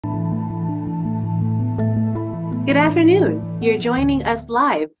Good afternoon. You're joining us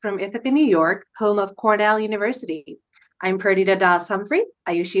live from Ithaca, New York, home of Cornell University. I'm Perdita Das-Humphrey,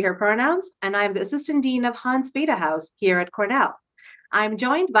 I use she, her pronouns, and I'm the Assistant Dean of Bethe House here at Cornell. I'm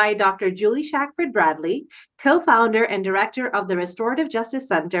joined by Dr. Julie Shackford-Bradley, co-founder and director of the Restorative Justice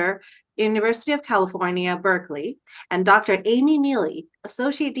Center, University of California, Berkeley, and Dr. Amy Miele,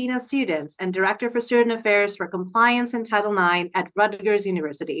 Associate Dean of Students and Director for Student Affairs for Compliance and Title IX at Rutgers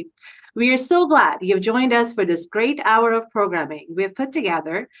University. We are so glad you have joined us for this great hour of programming we have put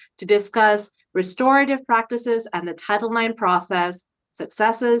together to discuss restorative practices and the Title IX process,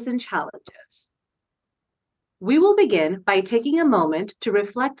 successes and challenges. We will begin by taking a moment to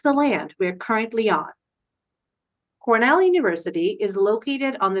reflect the land we are currently on. Cornell University is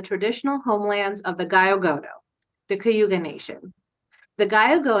located on the traditional homelands of the Gayogono, the Cayuga Nation. The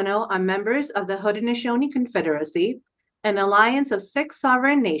Gayogono are members of the Haudenosaunee Confederacy, an alliance of 6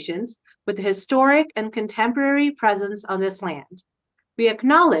 sovereign nations with a historic and contemporary presence on this land. We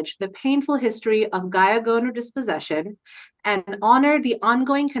acknowledge the painful history of Gayogono dispossession and honor the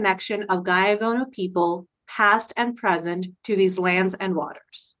ongoing connection of Gayogono people, past and present, to these lands and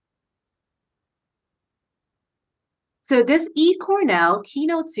waters. So this eCornell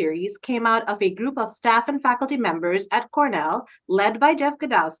keynote series came out of a group of staff and faculty members at Cornell, led by Jeff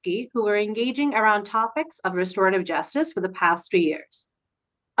Godowski, who were engaging around topics of restorative justice for the past 3 years.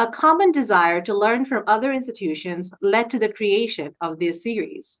 A common desire to learn from other institutions led to the creation of this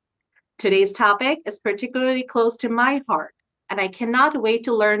series. Today's topic is particularly close to my heart, and I cannot wait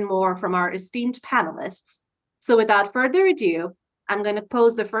to learn more from our esteemed panelists. So without further ado, I'm going to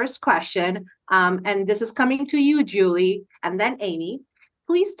pose the first question, and this is coming to you, Julie, and then Amy.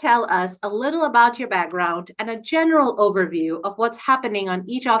 Please tell us a little about your background and a general overview of what's happening on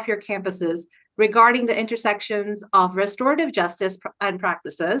each of your campuses regarding the intersections of restorative justice and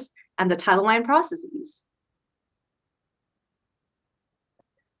practices and the Title IX processes.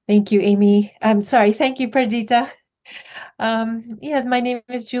 Thank you, Amy. Thank you, Perdita. My name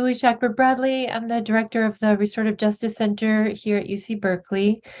is Julie Shackford-Bradley. I'm the director of the Restorative Justice Center here at UC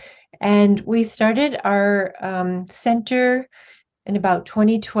Berkeley. And we started our center in about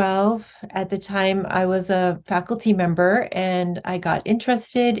 2012. At the time, I was a faculty member and I got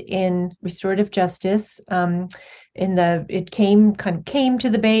interested in restorative justice. It came to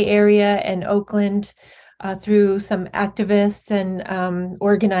the Bay Area and Oakland through some activists and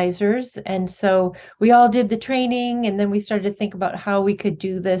organizers. And so we all did the training, and then we started to think about how we could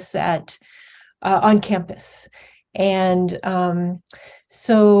do this on campus. And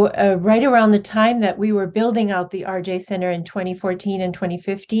so right around the time that we were building out the RJ Center in 2014 and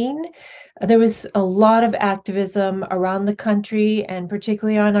 2015, there was a lot of activism around the country and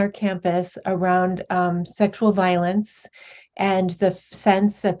particularly on our campus around sexual violence and the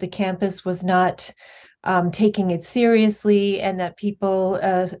sense that the campus was not taking it seriously and that people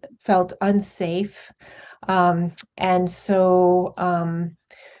felt unsafe. And so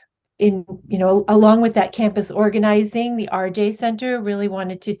along with that campus organizing, the RJ Center really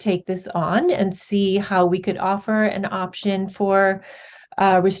wanted to take this on and see how we could offer an option for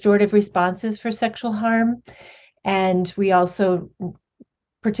restorative responses for sexual harm. And we also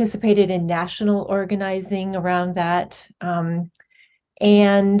participated in national organizing around that.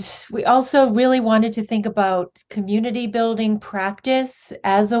 And we also really wanted to think about community building practice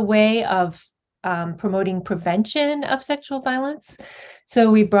as a way of promoting prevention of sexual violence.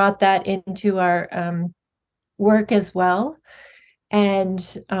 So we brought that into our work as well. And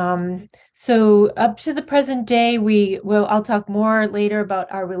so up to the present day, I'll talk more later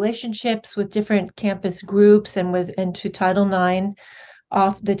about our relationships with different campus groups and to Title IX,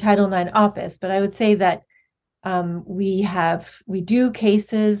 the Title IX office. But I would say that we do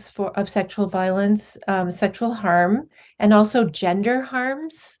cases of sexual violence, sexual harm, and also gender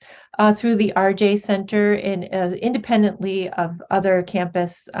harms through the RJ Center independently of other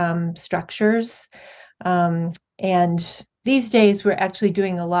campus structures. And these days, we're actually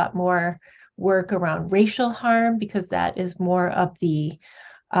doing a lot more work around racial harm because that is more of the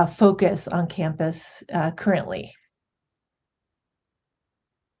focus on campus currently.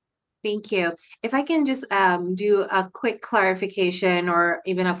 Thank you. If I can just do a quick clarification or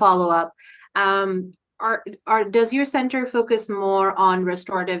even a follow-up, does your center focus more on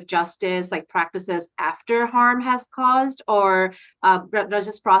restorative justice, like practices after harm has caused, or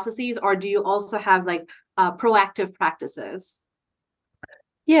justice processes, or do you also have like proactive practices?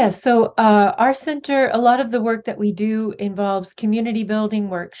 Yeah, so our center, a lot of the work that we do involves community building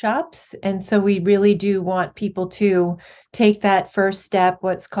workshops. And so we really do want people to take that first step,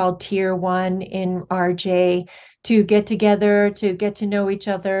 what's called Tier 1 in RJ, to get together, to get to know each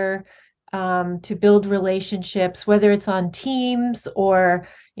other, to build relationships, whether it's on teams or,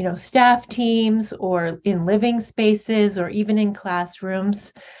 staff teams or in living spaces or even in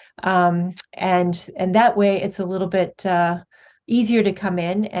classrooms. And that way it's a little bit easier to come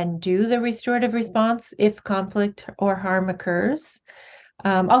in and do the restorative response if conflict or harm occurs.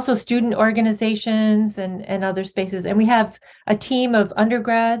 Also student organizations and other spaces. And we have a team of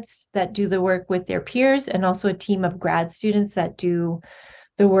undergrads that do the work with their peers, and also a team of grad students that do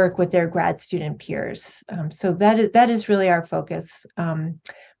the work with their grad student peers. So that is really our focus.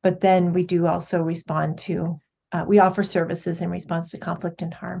 But then we do also respond to, we offer services in response to conflict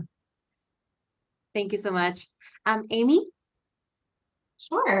and harm. Thank you so much. Amy?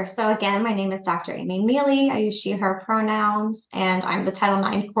 Sure. So again, my name is Dr. Amy Miele. I use she, her pronouns, and I'm the Title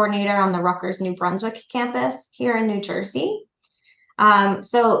IX coordinator on the Rutgers New Brunswick campus here in New Jersey.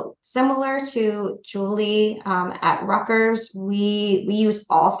 So similar to Julie, at Rutgers, we use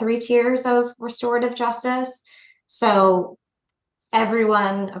all 3 tiers of restorative justice. So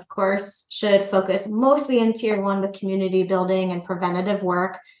everyone, of course, should focus mostly in tier 1 with community building and preventative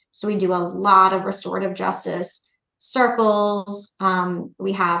work. So we do a lot of restorative justice circles.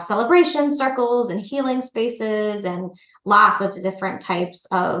 We have celebration circles and healing spaces and lots of different types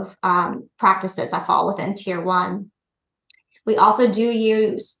of practices that fall within tier 1. We also do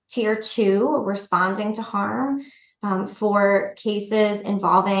use tier 2, responding to harm, for cases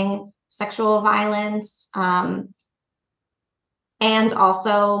involving sexual violence, and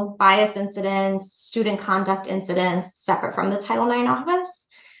also bias incidents, student conduct incidents, separate from the Title IX office.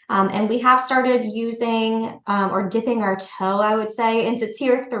 And we have started using or dipping our toe, I would say, into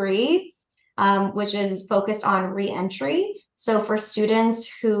tier 3, which is focused on reentry. So for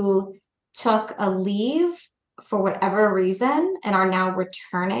students who took a leave for whatever reason and are now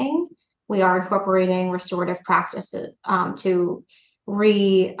returning, we are incorporating restorative practices to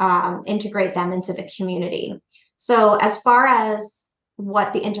reintegrate them into the community. So as far as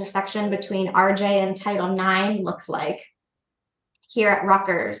what the intersection between RJ and Title IX looks like here at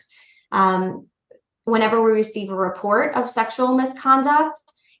Rutgers, whenever we receive a report of sexual misconduct,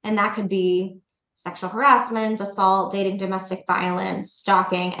 and that could be sexual harassment, assault, dating, domestic violence,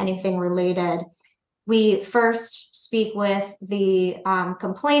 stalking, anything related, we first speak with the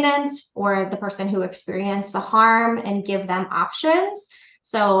complainant or the person who experienced the harm and give them options.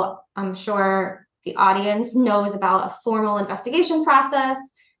 So I'm sure the audience knows about a formal investigation process.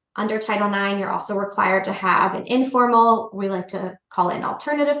 Under Title IX, you're also required to have an informal, we like to call it an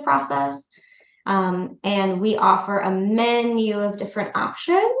alternative process. And we offer a menu of different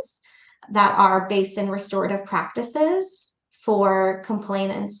options that are based in restorative practices for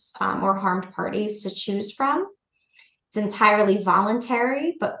complainants or harmed parties to choose from. It's entirely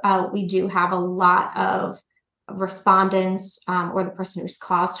voluntary, but we do have a lot of respondents or the person who's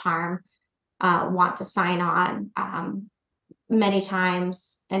caused harm want to sign on. Many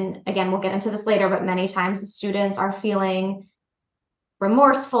times, and again, we'll get into this later, but many times the students are feeling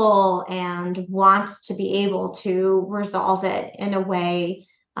remorseful and want to be able to resolve it in a way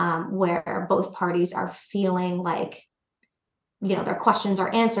where both parties are feeling like, their questions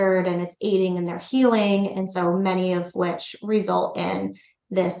are answered and it's aiding in their healing. And so many of which result in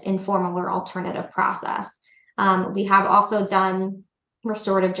this informal or alternative process. We have also done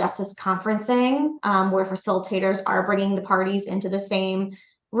restorative justice conferencing, where facilitators are bringing the parties into the same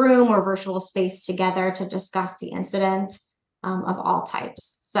room or virtual space together to discuss the incident of all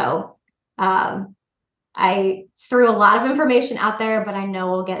types. So I threw a lot of information out there, but I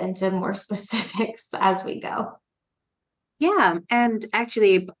know we'll get into more specifics as we go. Yeah, and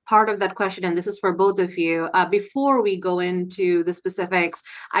actually part of that question, and this is for both of you, before we go into the specifics,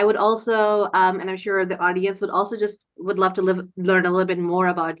 I would also, and I'm sure the audience would love to learn a little bit more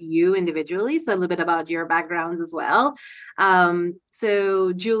about you individually, so a little bit about your backgrounds as well.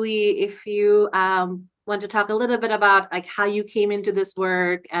 So Julie, if you want to talk a little bit about like how you came into this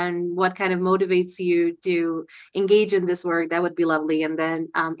work and what kind of motivates you to engage in this work, that would be lovely. And then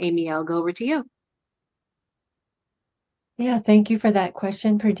Amy, I'll go over to you. Yeah, thank you for that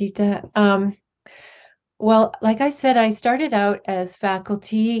question, Perdita. Well, like I said, I started out as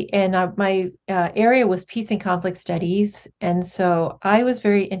faculty, and my area was peace and conflict studies. And so I was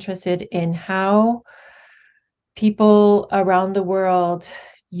very interested in how people around the world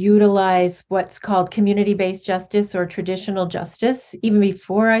utilize what's called community-based justice or traditional justice, even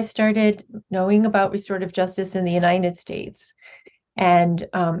before I started knowing about restorative justice in the United States. And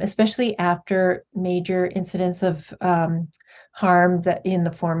especially after major incidents of harm that in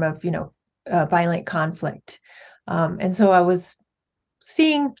the form of, violent conflict. And so I was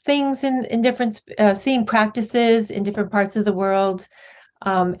seeing things in different, seeing practices in different parts of the world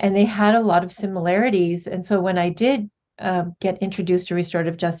And they had a lot of similarities. And so when I did get introduced to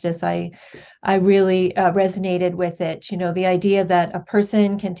restorative justice, I really resonated with it. You know, the idea that a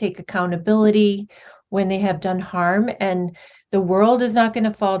person can take accountability when they have done harm, and the world is not going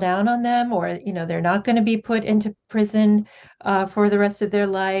to fall down on them, or, you know, they're not going to be put into prison for the rest of their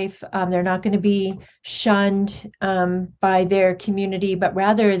life. They're not going to be shunned by their community, but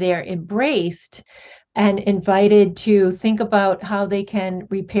rather they're embraced and invited to think about how they can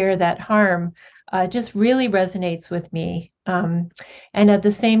repair that harm. Just really resonates with me. And at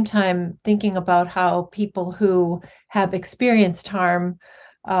the same time, thinking about how people who have experienced harm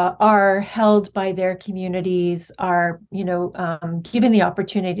are held by their communities, are, you know, given the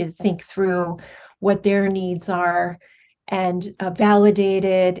opportunity to think through what their needs are, and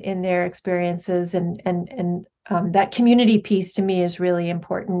validated in their experiences, and that community piece to me is really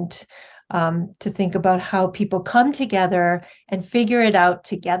important. To think about how people come together and figure it out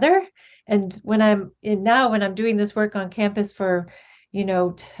together. And when I'm doing this work on campus for, you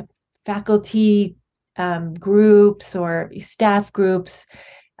know, faculty groups or staff groups,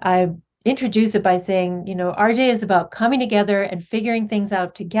 I introduce it by saying, you know, RJ is about coming together and figuring things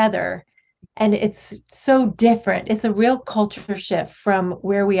out together. And it's so different. It's a real culture shift from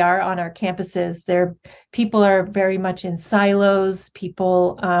where we are on our campuses. People are very much in silos.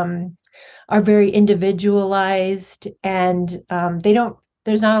 People are very individualized, and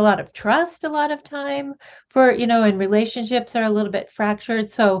there's not a lot of trust a lot of time for, you know, and relationships are a little bit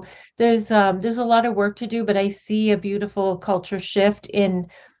fractured. So there's a lot of work to do, but I see a beautiful culture shift in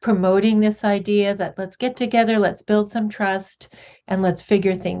promoting this idea that let's get together, let's build some trust, and let's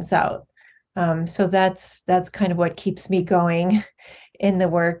figure things out. So that's kind of what keeps me going in the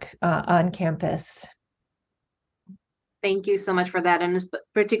work on campus. Thank you so much for that. And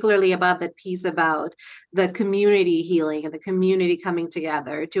particularly about that piece about the community healing and the community coming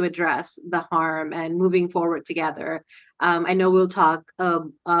together to address the harm and moving forward together. I know we'll talk a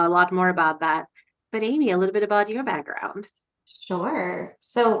lot more about that. But Amy, a little bit about your background. Sure.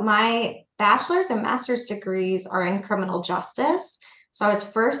 So my bachelor's and master's degrees are in criminal justice. So I was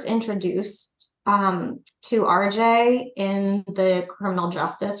first introduced to RJ in the criminal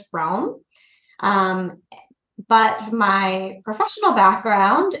justice realm. But my professional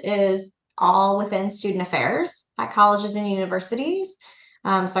background is all within student affairs at colleges and universities.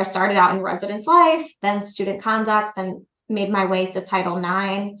 So I started out in residence life, then student conduct, then made my way to Title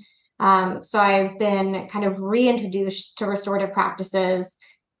IX. So I've been kind of reintroduced to restorative practices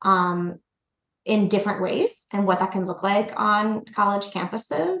in different ways and what that can look like on college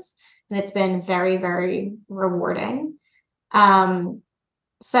campuses. And it's been very, very rewarding.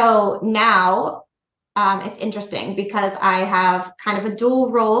 So now it's interesting because I have kind of a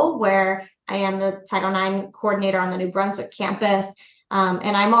dual role where I am the Title IX coordinator on the New Brunswick campus.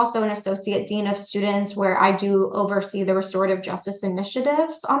 And I'm also an associate dean of students where I do oversee the restorative justice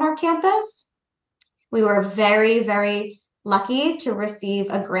initiatives on our campus. We were very, very lucky to receive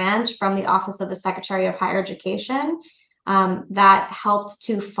a grant from the Office of the Secretary of Higher Education that helped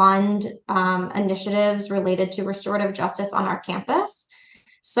to fund initiatives related to restorative justice on our campus.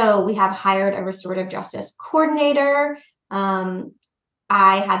 So we have hired a restorative justice coordinator. I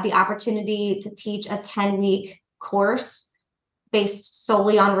had the opportunity to teach a 10-week course based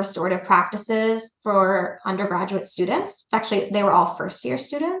solely on restorative practices for undergraduate students. Actually, they were all first-year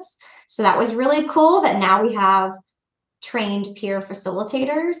students. So that was really cool that now we have trained peer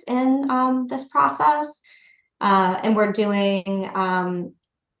facilitators in this process. And we're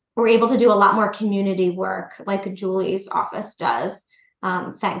able to do a lot more community work like Julie's office does,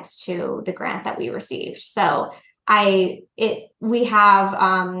 thanks to the grant that we received. So I would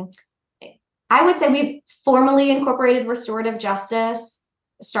say we've formally incorporated restorative justice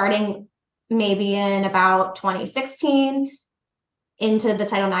starting maybe in about 2016 into the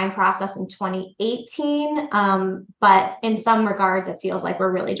Title IX process in 2018. But in some regards, it feels like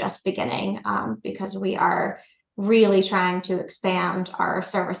we're really just beginning because we are really trying to expand our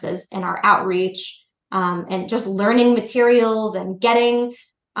services and our outreach and just learning materials and getting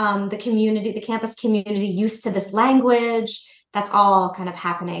the campus community used to this language. That's all kind of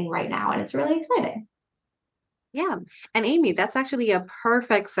happening right now, and it's really exciting. Yeah. And Amy, that's actually a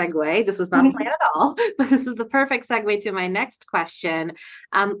perfect segue. This was not planned at all, but this is the perfect segue to my next question,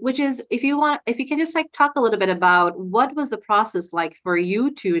 which is if you can just like talk a little bit about what was the process like for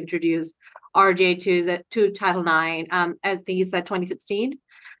you to introduce RJ to Title IX, I think you said 2016.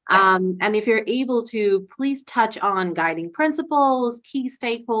 Yeah. And if you're able to please touch on guiding principles, key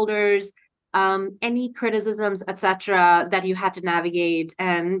stakeholders, any criticisms, etc., that you had to navigate.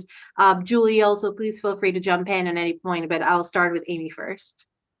 And Julie, also, please feel free to jump in at any point, but I'll start with Amy first.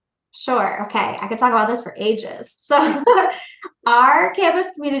 Sure. Okay. I could talk about this for ages. So our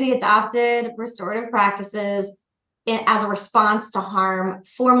campus community adopted restorative practices as a response to harm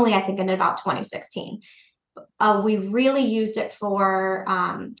formally, I think, in about 2016. We really used it for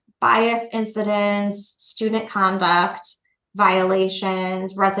bias incidents, student conduct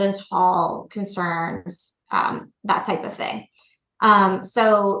violations, residence hall concerns, that type of thing.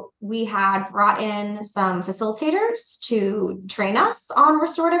 So we had brought in some facilitators to train us on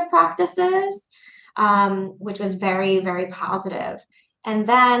restorative practices, which was very, very positive. And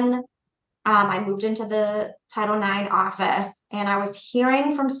then I moved into the Title IX office, and I was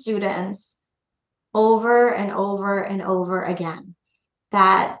hearing from students over and over and over again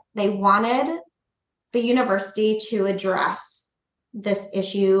that they wanted the university to address this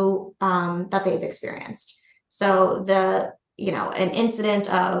issue that they've experienced. So an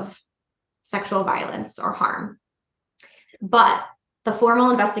incident of sexual violence or harm. But the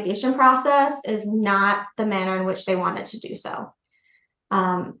formal investigation process is not the manner in which they wanted to do so.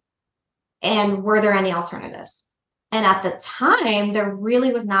 And were there any alternatives? And at the time, there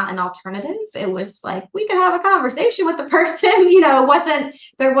really was not an alternative. It was like, we could have a conversation with the person,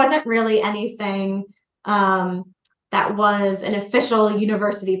 there wasn't really anything that was an official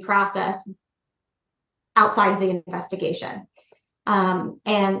university process outside of the investigation.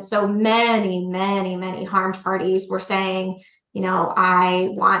 And so many harmed parties were saying, I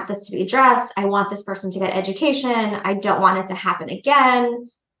want this to be addressed. I want this person to get education. I don't want it to happen again.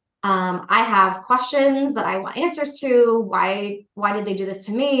 I have questions that I want answers to. Why did they do this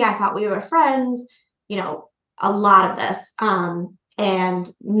to me? I thought we were friends, a lot of this. And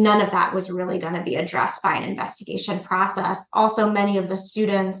none of that was really going to be addressed by an investigation process. Also, many of the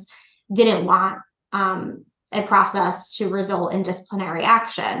students didn't want a process to result in disciplinary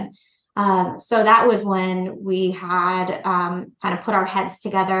action. So that was when we had kind of put our heads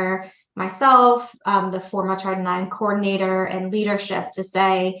together, myself, the former Title IX coordinator, and leadership to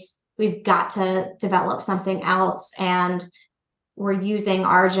say, we've got to develop something else. And we're using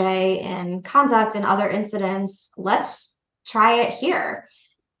RJ in conduct and other incidents. Let's try it here.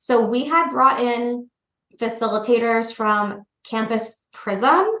 So we had brought in facilitators from Campus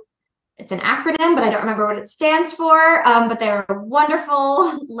Prism. It's an acronym, but I don't remember what it stands for. But they're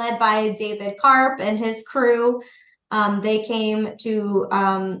wonderful, led by David Karp and his crew. They came to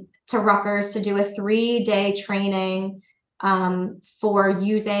Rutgers to do a 3-day training for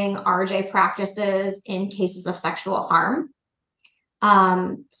using RJ practices in cases of sexual harm.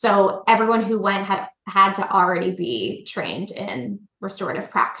 So everyone who went had to already be trained in restorative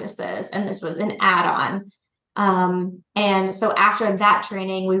practices, and this was an add-on. And so after that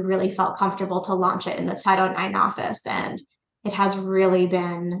training, we really felt comfortable to launch it in the Title IX office, and it has really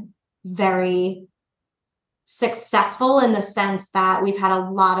been very successful in the sense that we've had a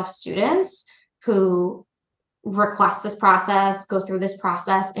lot of students who request this process, go through this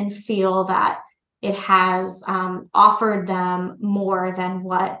process, and feel that it has offered them more than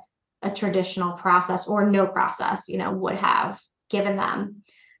what a traditional process or no process, would have given them.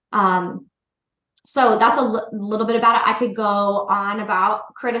 So that's a little bit about it. I could go on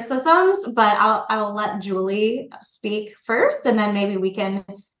about criticisms, but I'll let Julie speak first, and then maybe we can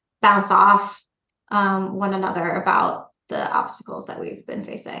bounce off one another about the obstacles that we've been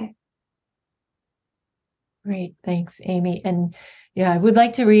facing. Great. Thanks, Amy. And yeah, I would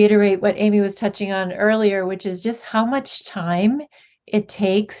like to reiterate what Amy was touching on earlier, which is just how much time it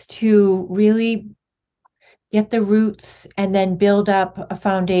takes to really get the roots and then build up a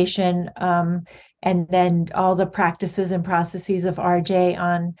foundation, and then all the practices and processes of RJ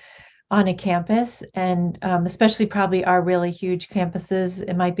on a campus. And especially probably our really huge campuses,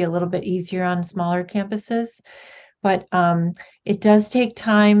 it might be a little bit easier on smaller campuses. But it does take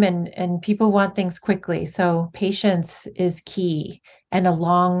time, and people want things quickly. So patience is key, and a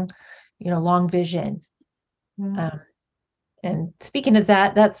long vision. Mm-hmm. And speaking of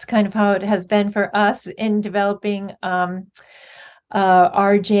that, that's kind of how it has been for us in developing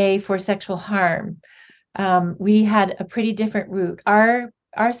RJ for sexual harm. We had a pretty different route. Our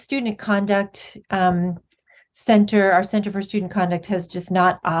student conduct center, our Center for Student Conduct, has just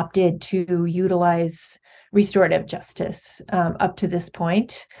not opted to utilize restorative justice up to this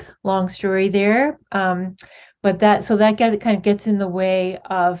point. Long story there, but that kind of gets in the way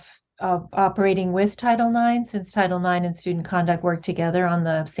of operating with Title IX, since Title IX and student conduct work together on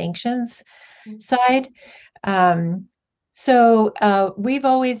the sanctions side. So we've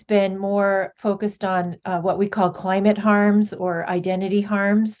always been more focused on what we call climate harms or identity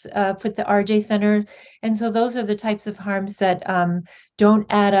harms with the RJ Center. And so those are the types of harms that don't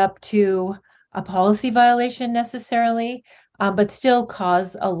add up to a policy violation necessarily, but still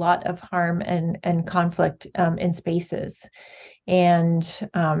cause a lot of harm and conflict in spaces. And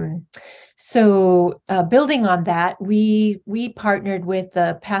so building on that, we partnered with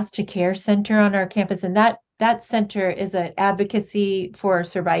the Path to Care Center on our campus, and that center is an advocacy for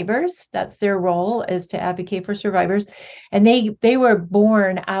survivors. That's their role, is to advocate for survivors. And they were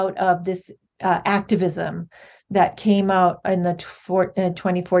born out of this activism that came out in the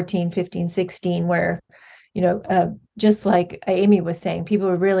 2014, 15, 16, where, just like Amy was saying, people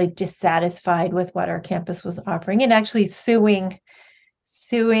were really dissatisfied with what our campus was offering and actually suing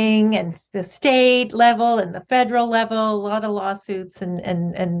and the state level and the federal level, a lot of lawsuits and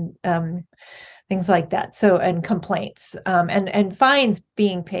things like that. So, and complaints, and fines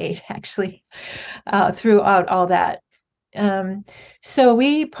being paid actually throughout all that. So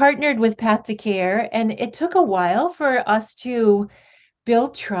we partnered with Path to Care, and it took a while for us to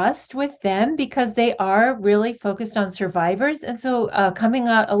build trust with them because they are really focused on survivors. And so coming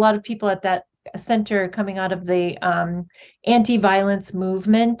out, a lot of people at that center coming out of the anti-violence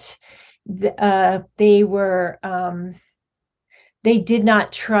movement, they did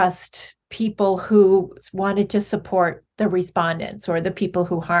not trust people who wanted to support the respondents or the people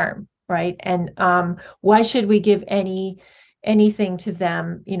who harm, right? And why should we give anything to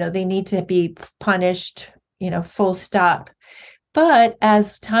them? They need to be punished, full stop. But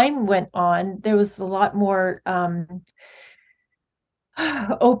as time went on, there was a lot more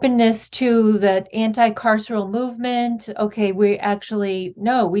openness to the anti-carceral movement. Okay, we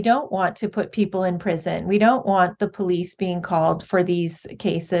don't want to put people in prison. We don't want the police being called for these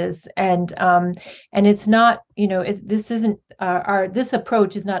cases. And it's not, this isn't this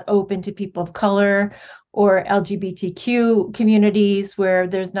approach is not open to people of color or LGBTQ communities where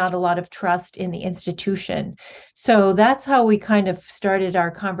there's not a lot of trust in the institution. So that's how we kind of started our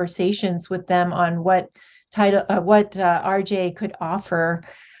conversations with them on what RJ could offer.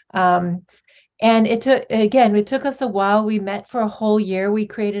 And it took us a while. We met for a whole year. We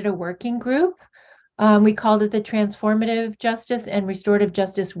created a working group. We called it the Transformative Justice and Restorative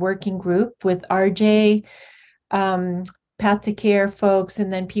Justice Working Group with RJ, Path to Care folks,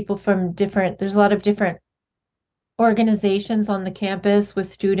 and then people from there's a lot of different organizations on the campus with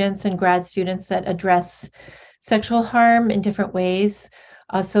students and grad students that address sexual harm in different ways.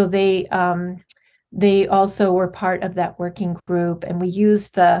 So they also were part of that working group, and we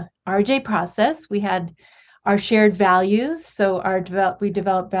used the RJ process. We had our shared values. So we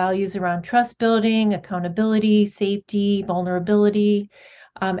developed values around trust building, accountability, safety, vulnerability,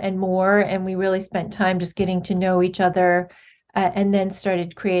 and more. And we really spent time just getting to know each other, and then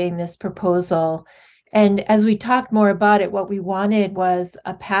started creating this proposal. And as we talked more about it, what we wanted was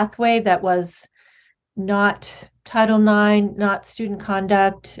a pathway that was not Title IX, not student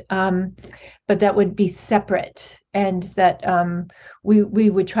conduct, but that would be separate, and that we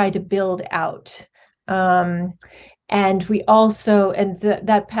would try to build out. And we also,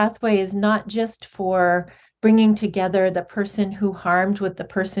 that pathway is not just for bringing together the person who harmed with the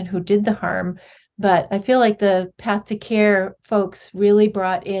person who did the harm, but I feel like the Path to Care folks really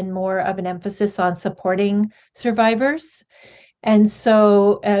brought in more of an emphasis on supporting survivors. And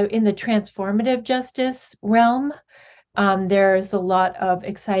so in the transformative justice realm, there's a lot of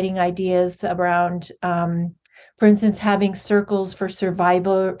exciting ideas around, for instance, having circles for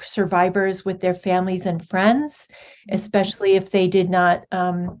survivors with their families and friends, especially if they did not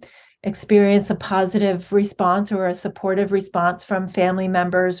experience a positive response or a supportive response from family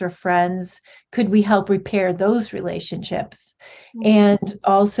members or friends. Could we help repair those relationships? And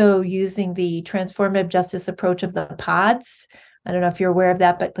also using the transformative justice approach of the pods. I don't know if you're aware of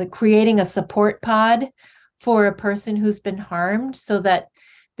that, but like creating a support pod for a person who's been harmed so that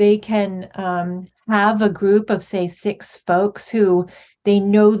they can have a group of, say, 6 folks who they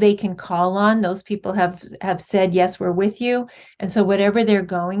know they can call on. Those people have said, yes, we're with you. And so whatever they're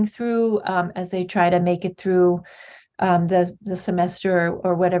going through as they try to make it through the semester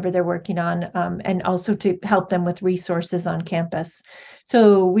or whatever they're working on, and also to help them with resources on campus.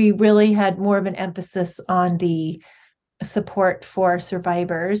 So we really had more of an emphasis on the support for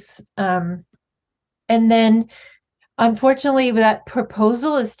survivors. And then unfortunately, that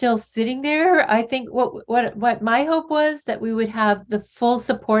proposal is still sitting there. I think what my hope was that we would have the full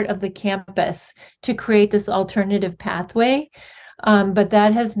support of the campus to create this alternative pathway. But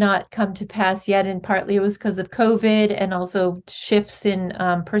that has not come to pass yet. And partly it was because of COVID and also shifts in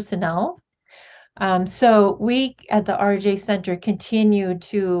personnel. So we at the RJ Center continue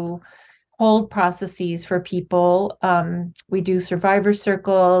to hold processes for people. We do survivor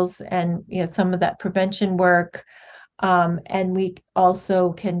circles and some of that prevention work. And we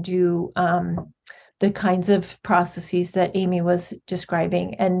also can do the kinds of processes that Amy was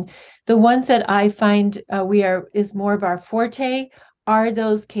describing. And the ones that I find is more of our forte are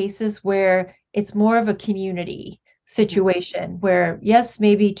those cases where it's more of a community situation where, yes,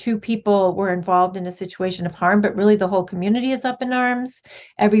 maybe two people were involved in a situation of harm, but really the whole community is up in arms.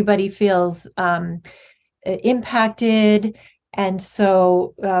 Everybody feels impacted. And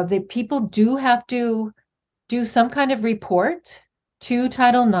so the people do have to do some kind of report to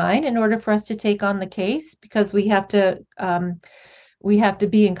Title IX in order for us to take on the case, because we have to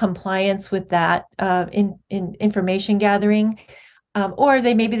be in compliance with that in information gathering. Or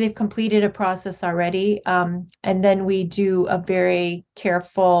they've completed a process already. And then we do a very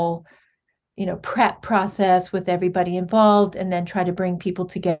careful, prep process with everybody involved, and then try to bring people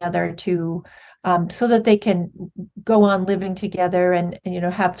together to so that they can go on living together and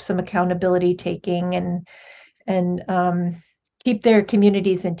have some accountability taking and keep their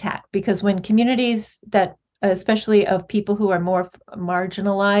communities intact. Because when communities that, especially of people who are more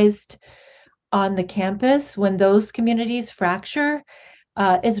marginalized on the campus, when those communities fracture,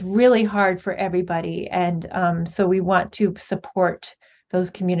 it's really hard for everybody. And so we want to support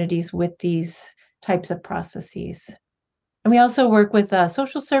those communities with these types of processes. And we also work with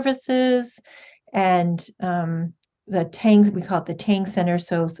social services and the TANG, we call it the TANG Center,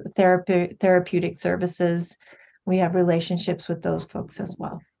 so therapeutic services. We have relationships with those folks as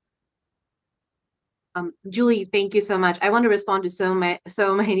well. Julie, thank you so much. I want to respond to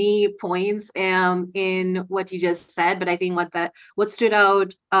so many points in what you just said, but I think what stood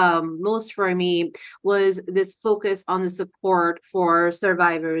out most for me was this focus on the support for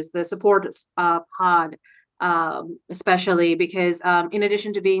survivors, the support pod. Especially because in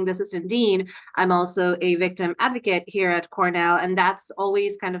addition to being the assistant dean, I'm also a victim advocate here at Cornell. And that's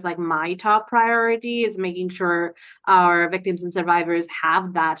always kind of like my top priority, is making sure our victims and survivors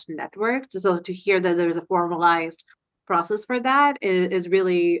have that network. So to hear that there's a formalized process for that is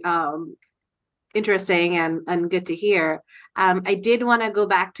really interesting and good to hear. I did want to go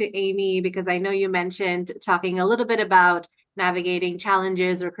back to Amy, because I know you mentioned talking a little bit about navigating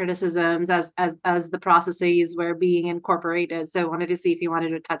challenges or criticisms as the processes were being incorporated. So I wanted to see if you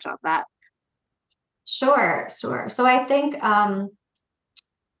wanted to touch on that. Sure. So I think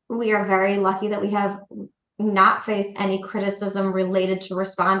we are very lucky that we have not faced any criticism related to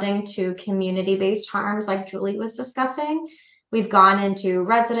responding to community-based harms like Julie was discussing. We've gone into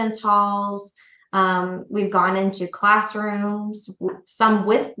residence halls, we've gone into classrooms, some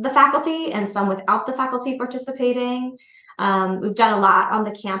with the faculty and some without the faculty participating. We've done a lot on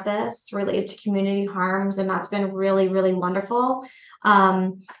the campus related to community harms, and that's been really, really wonderful.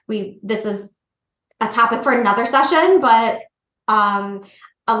 This is a topic for another session, but a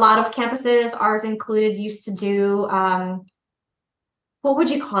lot of campuses, ours included, used to do, what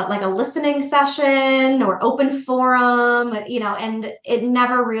would you call it? Like a listening session or open forum, and it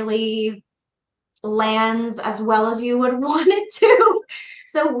never really lands as well as you would want it to.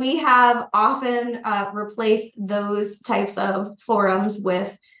 So we have often replaced those types of forums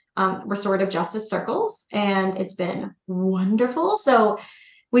with restorative justice circles, and it's been wonderful. So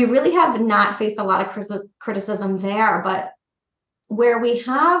we really have not faced a lot of criticism there, but where we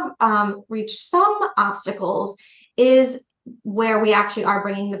have reached some obstacles is where we actually are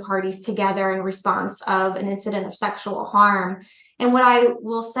bringing the parties together in response of an incident of sexual harm. And what I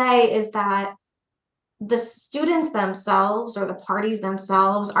will say is that the students themselves or the parties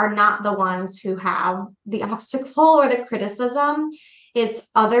themselves are not the ones who have the obstacle or the criticism.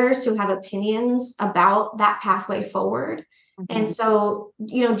 It's others who have opinions about that pathway forward. Mm-hmm. And so,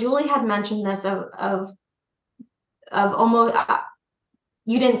 Julie had mentioned this of almost,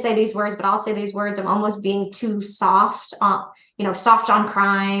 you didn't say these words, but I'll say these words, of almost being too soft on, soft on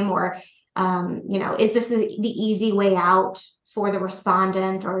crime, or, is this the easy way out for the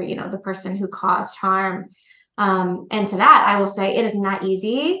respondent or, the person who caused harm? And to that, I will say it is not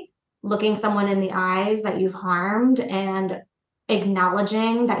easy looking someone in the eyes that you've harmed and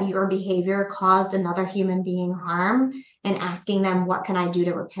acknowledging that your behavior caused another human being harm and asking them, what can I do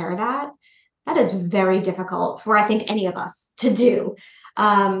to repair that? That is very difficult for, I think, any of us to do.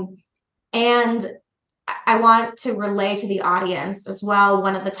 And I want to relay to the audience as well.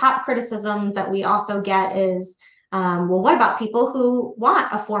 One of the top criticisms that we also get is, well, what about people who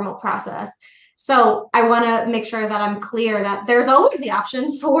want a formal process? So I want to make sure that I'm clear that there's always the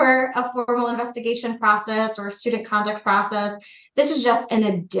option for a formal investigation process or a student conduct process. This is just an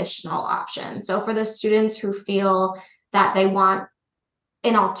additional option. So for the students who feel that they want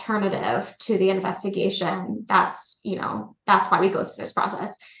an alternative to the investigation, that's why we go through this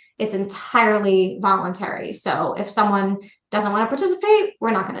process. It's entirely voluntary. So if someone doesn't want to participate,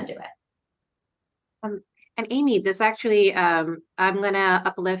 we're not going to do it. And Amy, this actually, I'm going to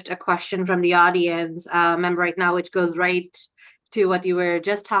uplift a question from the audience member right now, which goes right to what you were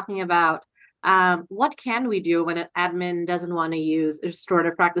just talking about. What can we do when an admin doesn't want to use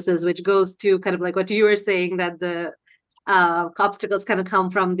restorative practices, which goes to kind of like what you were saying, that the obstacles kind of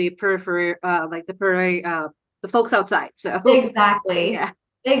come from the periphery, the folks outside. So exactly. Yeah.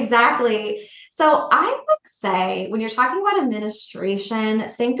 Exactly. So I would say when you're talking about administration,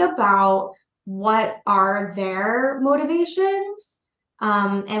 think about what are their motivations,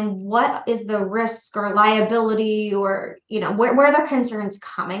 and what is the risk or liability, or where their concerns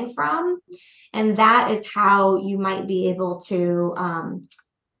coming from, and that is how you might be able to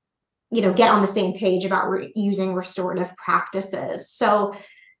get on the same page about using restorative practices. So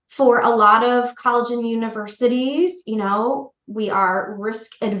for a lot of college and universities, we are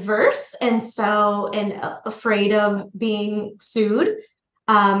risk adverse and afraid of being sued.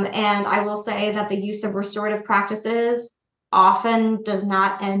 And I will say that the use of restorative practices often does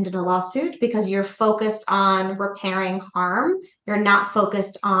not end in a lawsuit because you're focused on repairing harm. You're not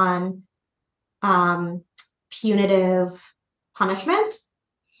focused on punitive punishment.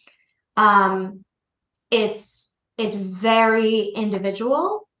 It's very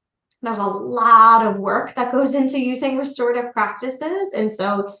individual. There's a lot of work that goes into using restorative practices. And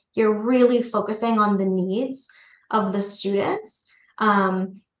so you're really focusing on the needs of the students.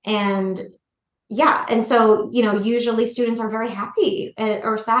 And so, usually students are very happy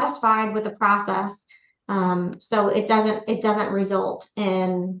or satisfied with the process. So it doesn't result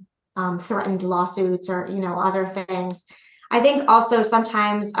in threatened lawsuits or, other things. I think also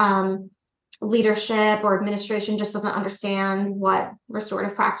sometimes leadership or administration just doesn't understand what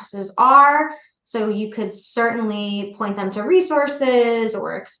restorative practices are. So you could certainly point them to resources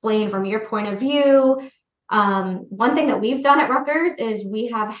or explain from your point of view. One thing that we've done at Rutgers is we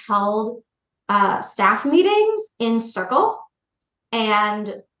have held staff meetings in circle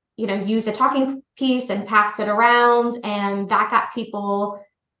and, use a talking piece and pass it around. And that got people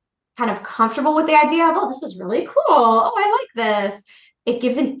kind of comfortable with the idea of, oh, this is really cool. Oh, I like this. It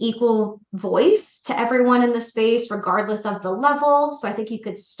gives an equal voice to everyone in the space, regardless of the level. So I think you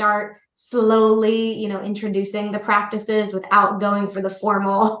could start slowly, introducing the practices without going for the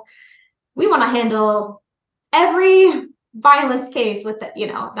formal. We want to handle every violence case with it,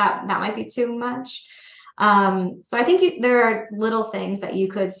 that might be too much. So I think there are little things that you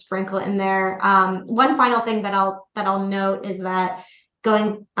could sprinkle in there. One final thing that I'll note is that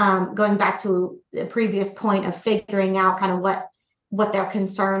going back to the previous point of figuring out kind of what their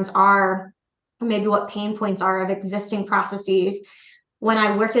concerns are, or maybe what pain points are of existing processes. When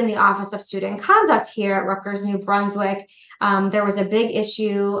I worked in the Office of Student Conduct here at Rutgers, New Brunswick, there was a big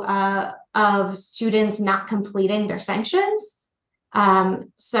issue of students not completing their sanctions.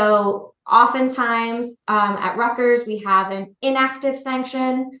 So oftentimes at Rutgers, we have an inactive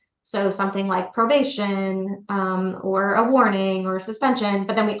sanction. So something like probation or a warning or a suspension,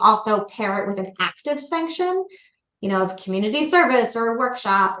 but then we also pair it with an active sanction, of community service or a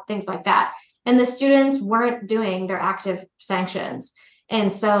workshop, things like that. And the students weren't doing their active sanctions.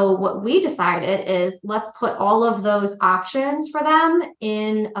 And so what we decided is let's put all of those options for them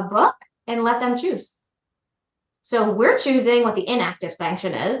in a book and let them choose. So we're choosing what the inactive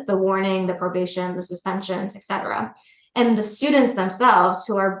sanction is, the warning, the probation, the suspensions, etc. And the students themselves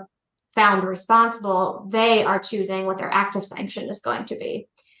who are found responsible, they are choosing what their active sanction is going to be.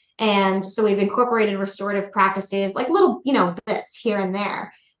 And so we've incorporated restorative practices, like little, bits here and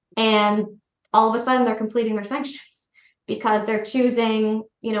there. And all of a sudden they're completing their sanctions because they're choosing,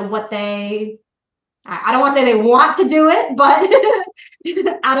 what I don't want to say they want to do it, but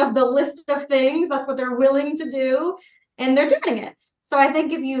out of the list of things, that's what they're willing to do. And they're doing it. So I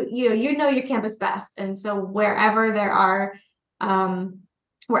think if you know your campus best. And so wherever there are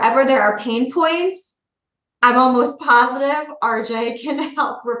pain points, I'm almost positive RJ can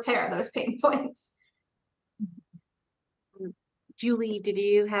help repair those pain points. Julie, did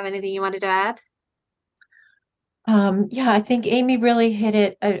you have anything you wanted to add? Yeah, I think Amy really hit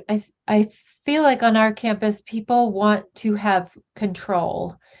it. I feel like on our campus, people want to have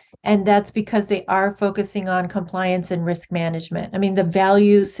control, and that's because they are focusing on compliance and risk management. I mean, the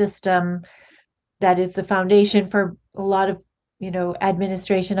value system that is the foundation for a lot of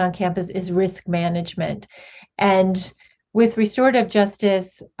administration on campus is risk management. And with restorative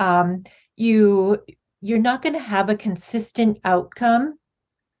justice, you're not going to have a consistent outcome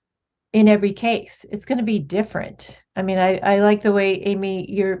in every case. It's going to be different. I mean, I like the way, Amy,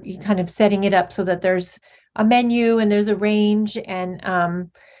 you're kind of setting it up so that there's a menu and there's a range, and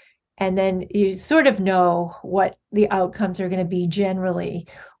then you sort of know what the outcomes are going to be generally.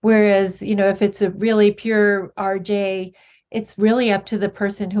 Whereas, if it's a really pure RJ, it's really up to the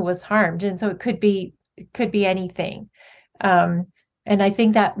person who was harmed. And so it could be anything. And I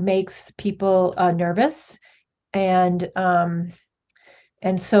think that makes people nervous. And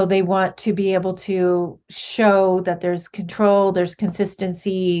so they want to be able to show that there's control, there's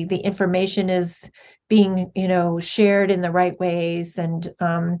consistency, the information is being, shared in the right ways. And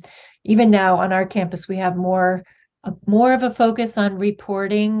even now on our campus, we have more of a focus on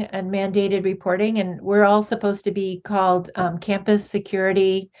reporting and mandated reporting. And we're all supposed to be called campus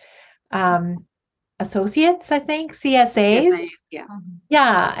security associates, I think, CSAs. Yeah.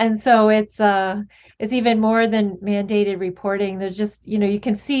 Yeah. And so it's even more than mandated reporting. There's just, you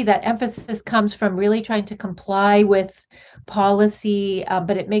can see that emphasis comes from really trying to comply with policy,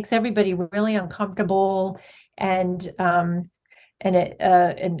 but it makes everybody really uncomfortable, and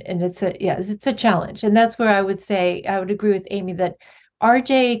it's a challenge. And that's where I would say I would agree with Amy that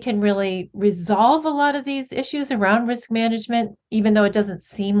RJ can really resolve a lot of these issues around risk management, even though it doesn't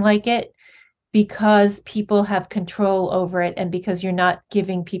seem like it, because people have control over it, and because you're not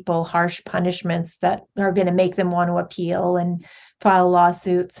giving people harsh punishments that are going to make them want to appeal and file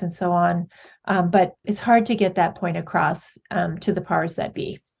lawsuits and so on. But it's hard to get that point across to the powers that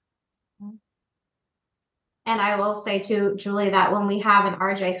be. And I will say too, Julie, that when we have an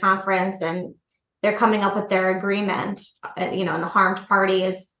RJ conference and they're coming up with their agreement, and the harmed party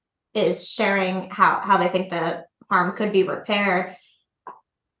is sharing how they think the harm could be repaired,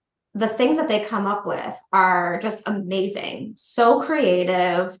 the things that they come up with are just amazing. So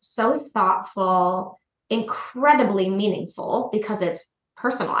creative, so thoughtful, incredibly meaningful, because it's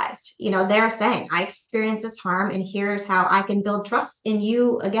personalized. They're saying, I experienced this harm and here's how I can build trust in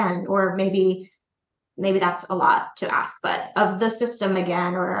you again. Or maybe that's a lot to ask, but of the system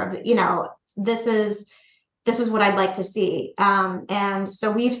again, or of, this is what I'd like to see. And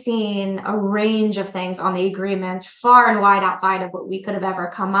so we've seen a range of things on the agreements, far and wide outside of what we could have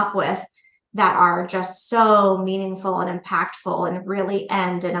ever come up with, that are just so meaningful and impactful and really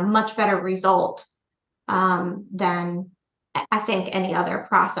end in a much better result than I think any other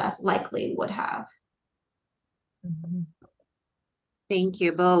process likely would have. Thank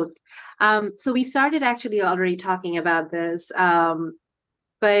you both. So we started actually already talking about this,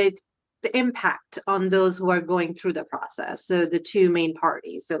 but the impact on those who are going through the process. So the two main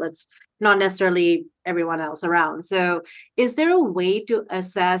parties. So let's not necessarily everyone else around. So is there a way to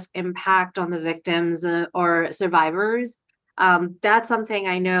assess impact on the victims or survivors? That's something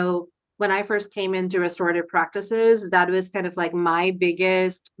I know when I first came into restorative practices, that was kind of like my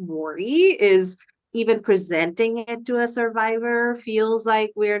biggest worry, is even presenting it to a survivor feels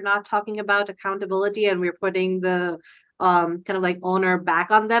like we're not talking about accountability and we're putting the kind of like owner back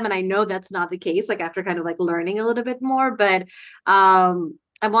on them. And I know that's not the case, like after kind of like learning a little bit more, but I'm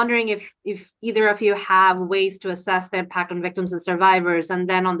wondering if either of you have ways to assess the impact on victims and survivors. And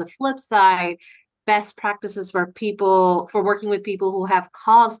then on the flip side, best practices for working with people who have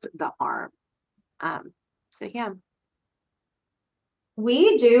caused the harm. So yeah.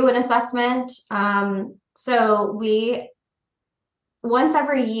 We do an assessment. So once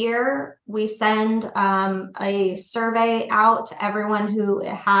every year, we send a survey out to everyone who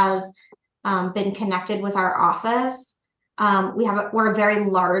has been connected with our office. We're a very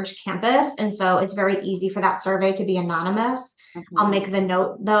large campus, and so it's very easy for that survey to be anonymous. Mm-hmm. I'll make the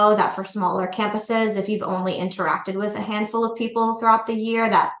note, though, that for smaller campuses, if you've only interacted with a handful of people throughout the year,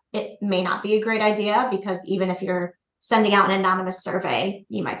 that it may not be a great idea, because even if you're sending out an anonymous survey,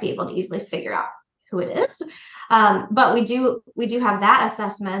 you might be able to easily figure out who it is. But we do have that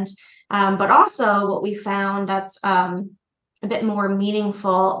assessment. But also what we found that's a bit more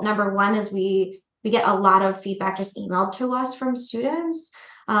meaningful, number one, is we get a lot of feedback just emailed to us from students.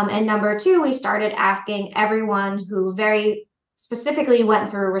 And number two, we started asking everyone who very specifically went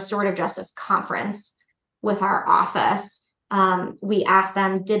through a restorative justice conference with our office. We asked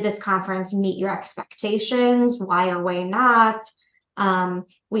them, did this conference meet your expectations? Why or why not?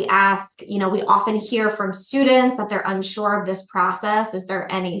 We ask, we often hear from students that they're unsure of this process. Is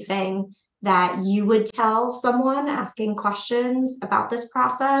there anything that you would tell someone asking questions about this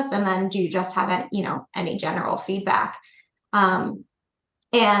process? And then do you just have any general feedback? And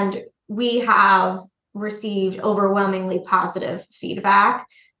we have received overwhelmingly positive feedback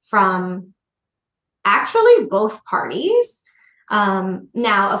from actually both parties.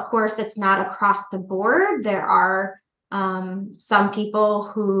 Now, of course, it's not across the board. There are some people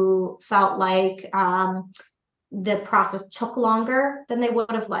who felt like the process took longer than they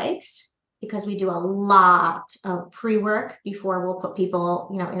would have liked, because we do a lot of pre-work before we'll put people,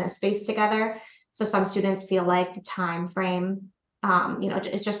 in a space together. So some students feel like the time frame,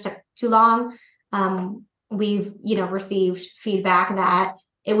 it's just too long. We've, received feedback that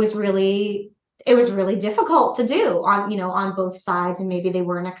it was really difficult to do on both sides, and maybe they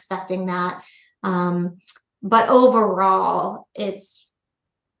weren't expecting that. But overall,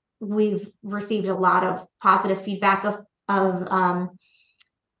 we've received a lot of positive feedback of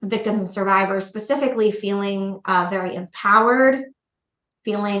victims and survivors, specifically feeling very empowered,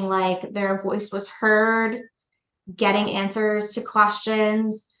 feeling like their voice was heard, getting answers to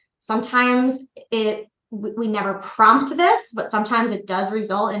questions. Sometimes we never prompt this, but sometimes it does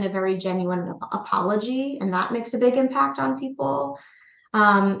result in a very genuine apology, and that makes a big impact on people.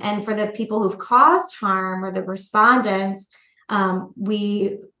 And for the people who've caused harm, or the respondents, some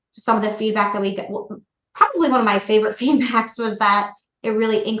of the feedback that we get, probably one of my favorite feedbacks was that it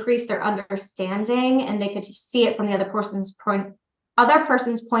really increased their understanding, and they could see it from the other person's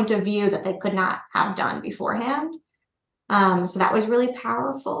point of view that they could not have done beforehand. So that was really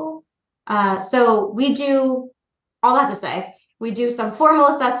powerful. So we do, all that to say, we do some formal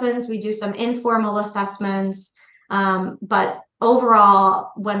assessments, we do some informal assessments, but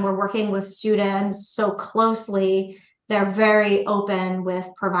overall, when we're working with students so closely, they're very open with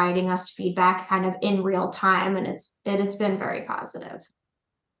providing us feedback kind of in real time, and it's been very positive.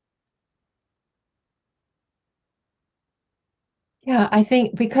 Yeah, I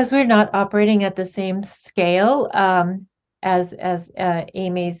think because we're not operating at the same scale as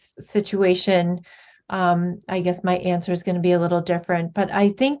Amy's situation, I guess my answer is going to be a little different. But I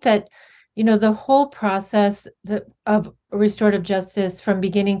think that, the whole process of restorative justice from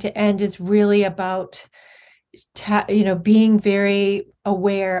beginning to end is really about being very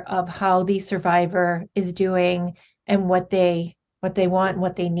aware of how the survivor is doing and what they want and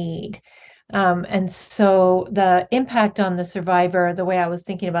what they need. And so the impact on the survivor, the way I was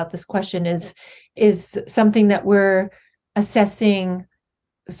thinking about this question, is something that we're assessing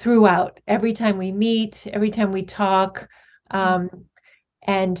throughout, every time we meet, every time we talk.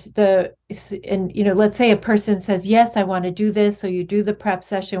 And let's say a person says, yes, I want to do this. So you do the prep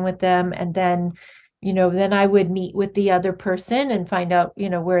session with them, and then I would meet with the other person and find out,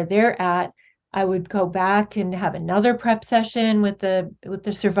 where they're at. I would go back and have another prep session with the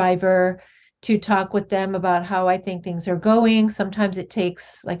survivor to talk with them about how I think things are going. Sometimes it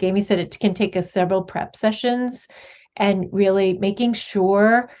takes, like Amy said, it can take us several prep sessions, and really making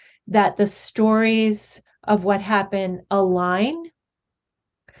sure that the stories of what happened align,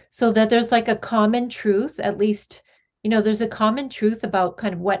 so that there's like a common truth, at least, there's a common truth about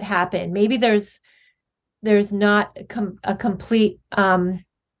kind of what happened. Maybe there's not a complete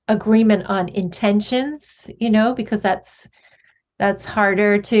agreement on intentions, because that's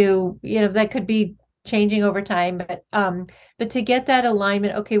harder to, that could be changing over time. But to get that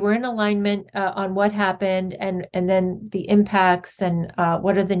alignment, okay, we're in alignment on what happened, and then the impacts, and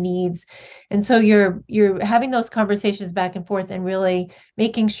what are the needs. And so you're having those conversations back and forth, and really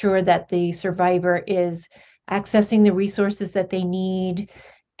making sure that the survivor is accessing the resources that they need,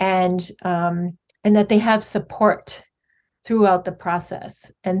 and that they have support throughout the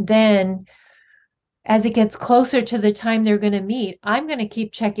process. And then as it gets closer to the time they're going to meet, I'm going to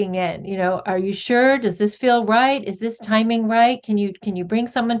keep checking in. Are you sure? Does this feel right? Is this timing right? Can you bring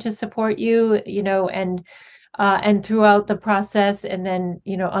someone to support you? And throughout the process, and then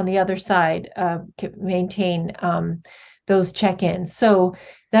on the other side, maintain those check-ins. So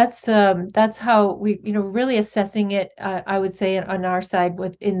that's how we really assessing it. I would say on our side,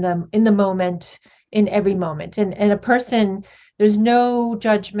 in the moment, in every moment, and a person. There's no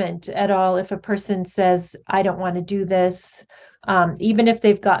judgment at all if a person says, I don't want to do this. Even if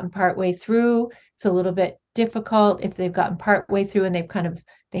they've gotten partway through, it's a little bit difficult. If they've gotten partway through and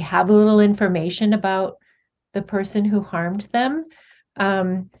they have a little information about the person who harmed them.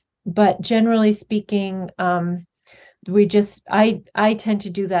 But generally speaking, I tend to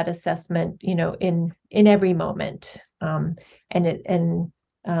do that assessment, in every moment.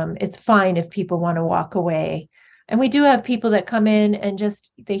 It's fine if people want to walk away. And we do have people that come in and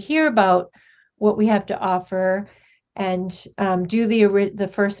they hear about what we have to offer, and do the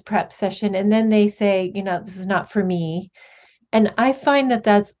first prep session, and then they say, this is not for me. And I find that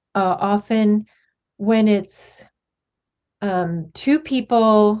that's often when it's two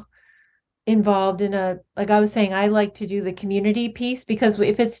people involved in like I was saying, I like to do the community piece, because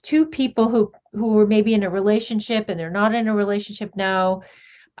if it's two people who are maybe in a relationship and they're not in a relationship now,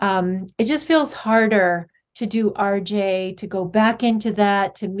 it just feels harder to do RJ, to go back into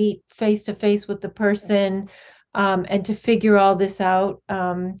that, to meet face to face with the person, and to figure all this out.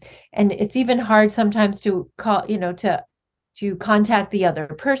 And it's even hard sometimes to call, to contact the other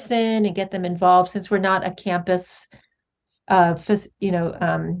person and get them involved, since we're not a campus,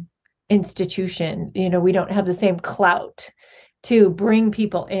 institution. We don't have the same clout to bring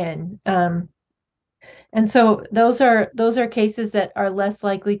people in. And so those are cases that are less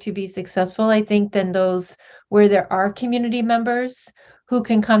likely to be successful, I think, than those where there are community members who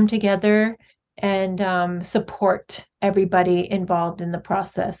can come together and support everybody involved in the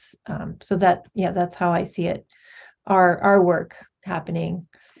process. So that's how I see it, our work happening.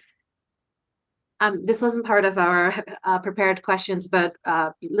 This wasn't part of our prepared questions, but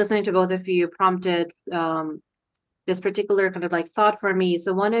listening to both of you prompted this particular kind of like thought for me.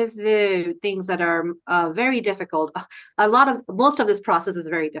 So one of the things that are very difficult, most of this process is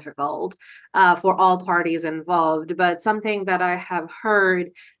very difficult for all parties involved, but something that I have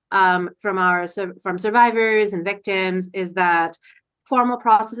heard from survivors and victims is that formal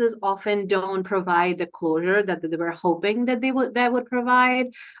processes often don't provide the closure that they were hoping that would provide,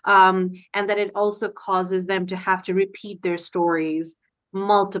 and that it also causes them to have to repeat their stories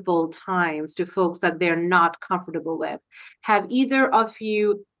multiple times to folks that they're not comfortable with. Have either of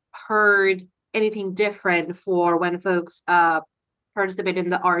you heard anything different for when folks participate in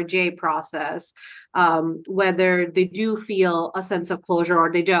the RJ process, whether they do feel a sense of closure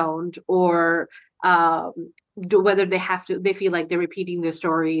or they don't, or whether they feel like they're repeating their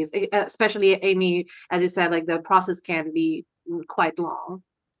stories, especially Amy, as you said, like the process can be quite long.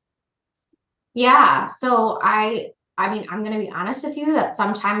 Yeah, so I mean, I'm going to be honest with you that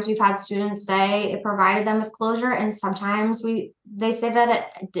sometimes we've had students say it provided them with closure, and sometimes they say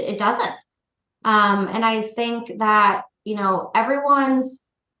that it doesn't. And I think that, everyone's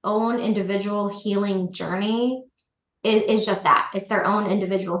own individual healing journey is just that. It's their own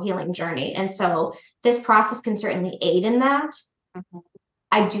individual healing journey. And so this process can certainly aid in that. Mm-hmm.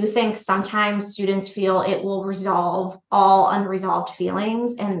 I do think sometimes students feel it will resolve all unresolved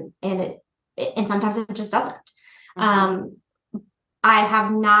feelings, and sometimes it just doesn't. Mm-hmm. I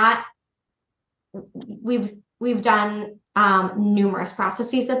have not, we've done numerous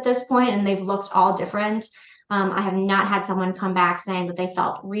processes at this point, and they've looked all different. I have not had someone come back saying that they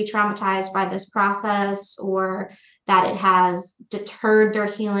felt re-traumatized by this process, or that it has deterred their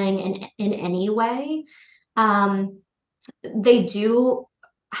healing in any way. They do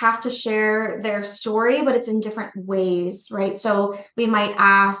have to share their story, but it's in different ways, right? So we might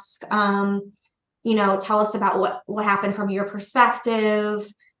ask, tell us about what happened from your perspective.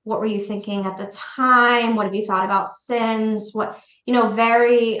 What were you thinking at the time? What have you thought about since? What,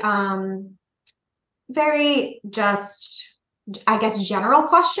 very, very just, I guess, general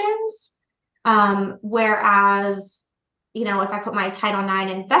questions. Whereas, if I put my Title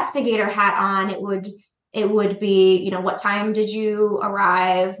IX investigator hat on, it would be, what time did you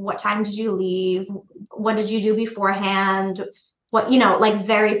arrive? What time did you leave? What did you do beforehand? What, like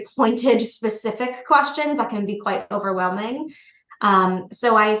very pointed, specific questions that can be quite overwhelming.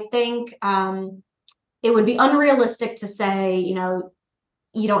 So I think it would be unrealistic to say,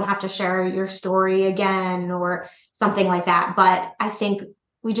 you don't have to share your story again or something like that. But I think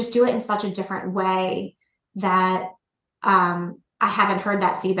we just do it in such a different way that I haven't heard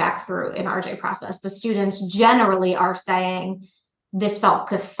that feedback through an RJ process. The students generally are saying, this felt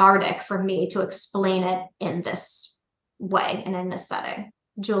cathartic for me to explain it in this way and in this setting.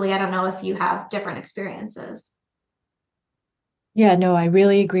 Julie, I don't know if you have different experiences. Yeah, no, I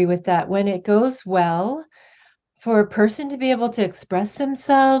really agree with that. When it goes well, for a person to be able to express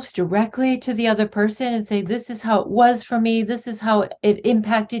themselves directly to the other person and say, this is how it was for me, this is how it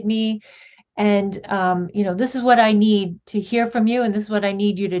impacted me, and this is what I need to hear from you, and this is what I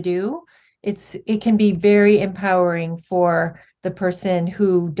need you to do. It can be very empowering for the person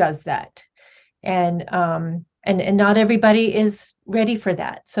who does that. And not everybody is ready for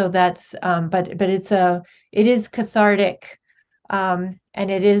that. So that's but it is cathartic, and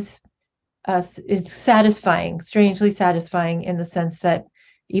it's satisfying, strangely satisfying, in the sense that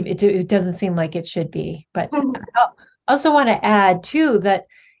it doesn't seem like it should be. But I also want to add too that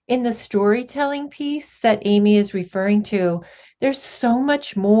in the storytelling piece that Amy is referring to, there's so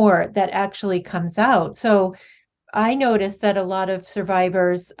much more that actually comes out. So I noticed that a lot of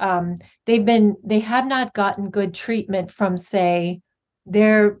survivors, they have not gotten good treatment from, say,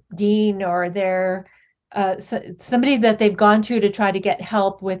 their dean or their somebody that they've gone to try to get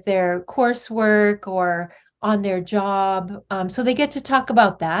help with their coursework or on their job. So they get to talk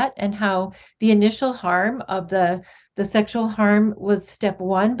about that and how the initial harm of the sexual harm was step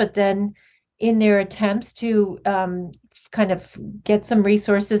one, but then in their attempts to kind of get some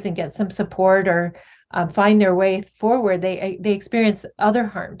resources and get some support or find their way forward, they experience other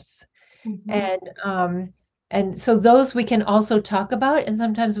harms. And so those we can also talk about, and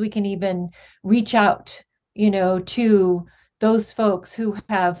sometimes we can even reach out, to those folks who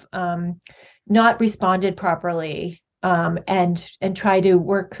have not responded properly, and try to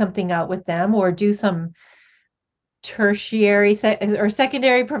work something out with them or do some tertiary or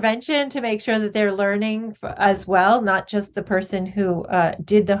secondary prevention to make sure that they're learning as well, not just the person who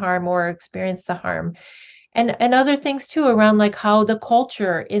did the harm or experienced the harm. And other things too around like how the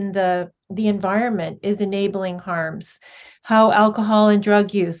culture in the environment is enabling harms, how alcohol and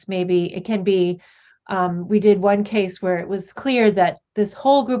drug use, maybe it can be, we did one case where it was clear that this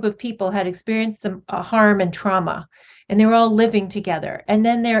whole group of people had experienced harm and trauma, and they were all living together. And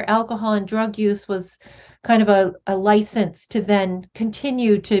then their alcohol and drug use was kind of a license to then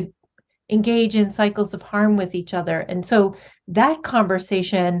continue to engage in cycles of harm with each other. And so that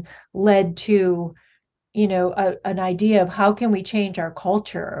conversation led to an idea of how can we change our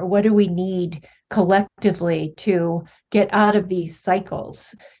culture, or what do we need collectively to get out of these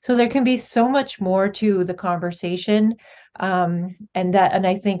cycles. So there can be so much more to the conversation, and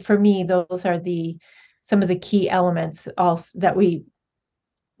I think for me those are some of the key elements also that we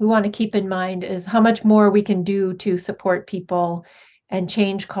want to keep in mind, is how much more we can do to support people and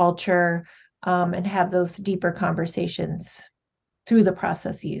change culture, and have those deeper conversations through the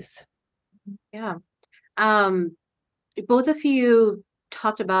processes. Yeah. Both of you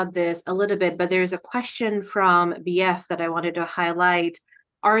talked about this a little bit, but there's a question from BF that I wanted to highlight.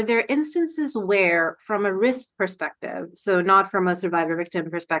 Are there instances where, from a risk perspective, so not from a survivor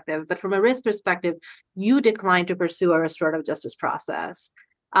victim perspective, but from a risk perspective, you decline to pursue a restorative justice process,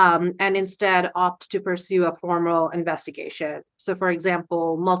 and instead opt to pursue a formal investigation? So, for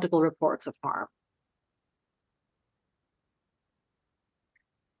example, multiple reports of harm.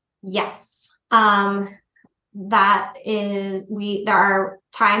 Yes. There are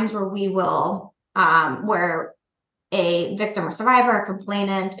times where we will, where a victim or survivor, a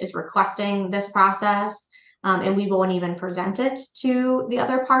complainant is requesting this process, and we won't even present it to the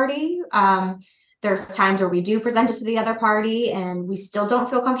other party. There's times where we do present it to the other party and we still don't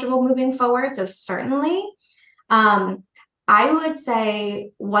feel comfortable moving forward. So certainly, I would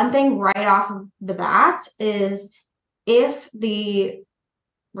say one thing right off of the bat is, if the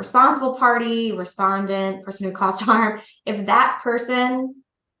responsible party, respondent, person who caused harm, if that person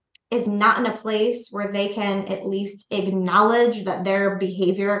is not in a place where they can at least acknowledge that their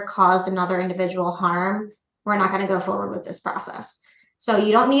behavior caused another individual harm, we're not going to go forward with this process. So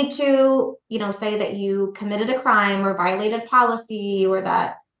you don't need to, say that you committed a crime or violated policy, or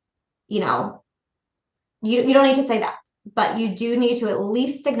that, you don't need to say that, but you do need to at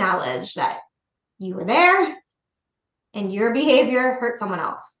least acknowledge that you were there and your behavior hurt someone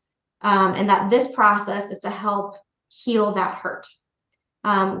else, and that this process is to help heal that hurt.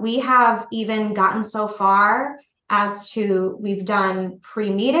 We have even gotten so far as to, we've done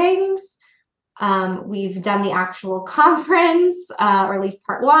pre-meetings, we've done the actual conference, or at least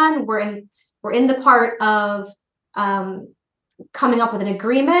part one. We're in the part of coming up with an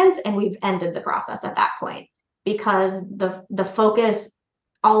agreement, and we've ended the process at that point, because the focus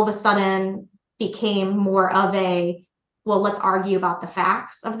all of a sudden became more of a, well, let's argue about the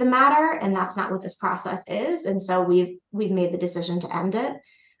facts of the matter, and that's not what this process is. And so we've made the decision to end it.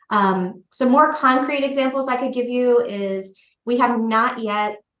 Some more concrete examples I could give you is, we have not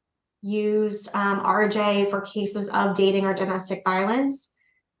yet used RJ for cases of dating or domestic violence,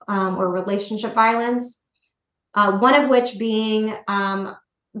 or relationship violence. One of which being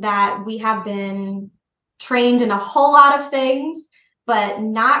that we have been trained in a whole lot of things, but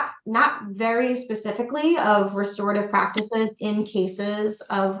not very specifically of restorative practices in cases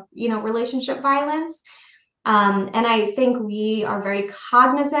of, relationship violence. And I think we are very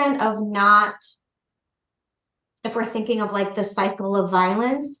cognizant of not, if we're thinking of like the cycle of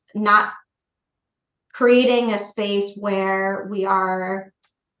violence, not creating a space where we are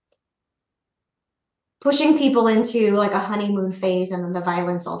pushing people into like a honeymoon phase and then the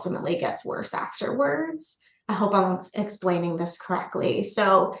violence ultimately gets worse afterwards. I hope I'm explaining this correctly.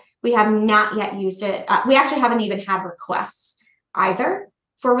 So we have not yet used it. We actually haven't even had requests either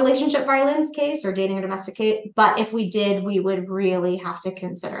for relationship violence case or dating or domestic case. But if we did, we would really have to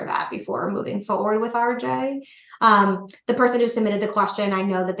consider that before moving forward with RJ. The person who submitted the question, I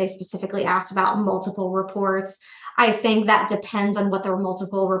know that they specifically asked about multiple reports. I think that depends on what their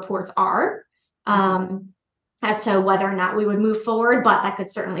multiple reports are, as to whether or not we would move forward, but that could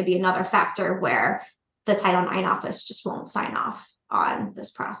certainly be another factor where the Title IX office just won't sign off on this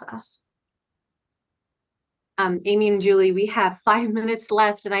process. Amy and Julie, we have 5 minutes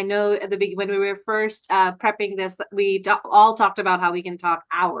left, and I know at the beginning when we were first prepping this, we all talked about how we can talk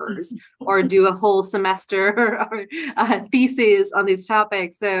hours or do a whole semester or thesis on these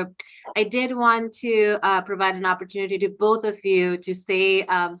topics. So I did want to provide an opportunity to both of you to say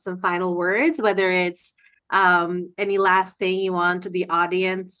some final words, whether it's any last thing you want the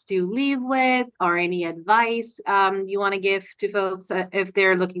audience to leave with, or any advice you want to give to folks if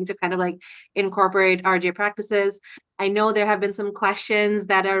they're looking to kind of like incorporate RJ practices. I know there have been some questions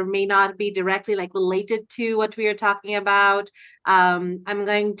that may not be directly like related to what we are talking about. I'm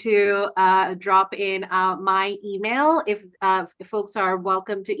going to drop in my email if folks are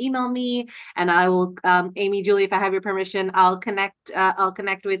welcome to email me, and I will, Amy, Julie, if I have your permission, I'll connect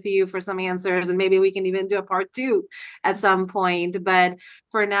with you for some answers, and maybe we can even do a part 2 at some point. But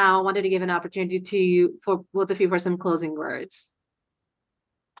for now, I wanted to give an opportunity to you, for both of you, for some closing words.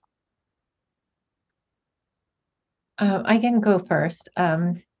 I can go first.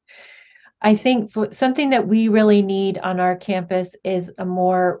 I think something that we really need on our campus is a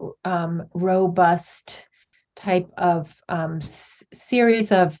more robust type of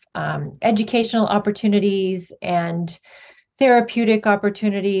series of educational opportunities and therapeutic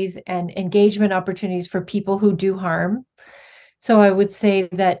opportunities and engagement opportunities for people who do harm. So I would say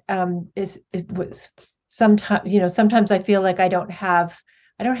that sometimes I feel like I don't have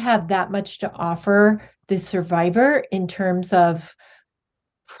that much to offer the survivor in terms of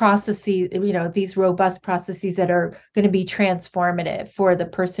processes, these robust processes that are going to be transformative for the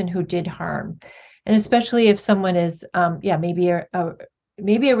person who did harm. And especially if someone is, maybe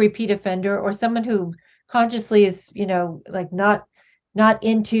a repeat offender, or someone who consciously is, like not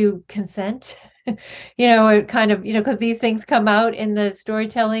into consent, or kind of, because these things come out in the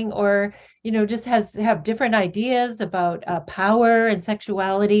storytelling, or, just have different ideas about power and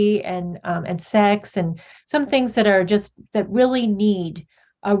sexuality and sex, and some things that really need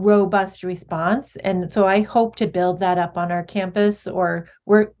a robust response. And so I hope to build that up on our campus, or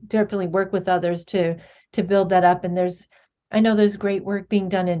definitely work with others to build that up. And I know there's great work being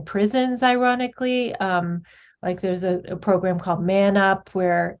done in prisons, ironically. Like there's a program called Man Up,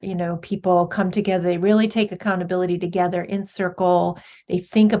 where, people come together, they really take accountability together in circle. They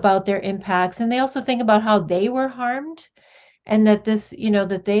think about their impacts, and they also think about how they were harmed, and that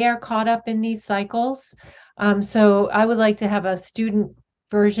that they are caught up in these cycles. So I would like to have a student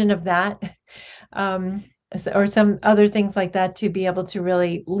version of that, or some other things like that, to be able to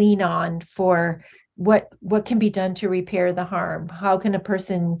really lean on for what can be done to repair the harm. How can a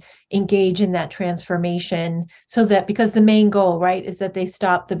person engage in that transformation, so that, because the main goal, right, is that they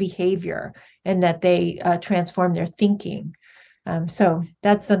stop the behavior and that they transform their thinking. So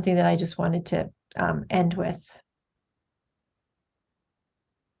that's something that I just wanted to end with.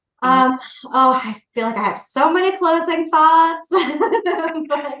 I feel like I have so many closing thoughts.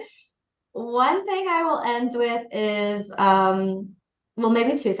 But one thing I will end with is,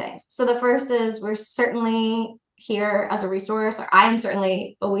 maybe 2 things. So the first is, we're certainly here as a resource, or I am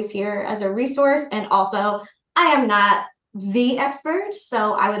certainly always here as a resource. And also, I am not the expert,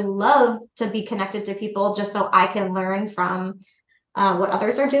 so I would love to be connected to people just so I can learn from what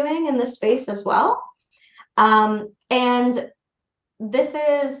others are doing in this space as well. And this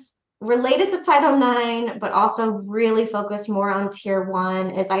is related to Title IX, but also really focused more on Tier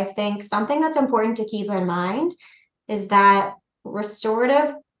 1, is I think something that's important to keep in mind is that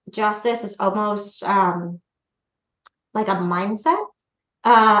restorative justice is almost like a mindset.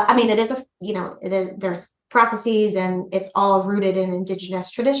 I mean, it is there's processes, and it's all rooted in Indigenous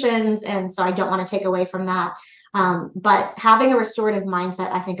traditions. And so I don't want to take away from that. But having a restorative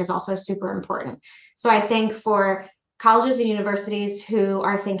mindset, I think, is also super important. So I think for colleges and universities who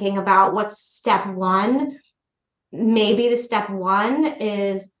are thinking about what's step 1, maybe the step 1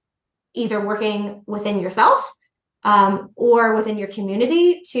 is either working within yourself or within your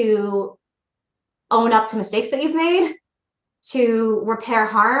community to own up to mistakes that you've made, to repair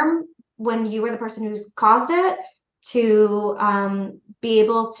harm when you were the person who's caused it, to be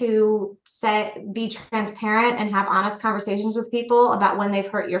able to be transparent and have honest conversations with people about when they've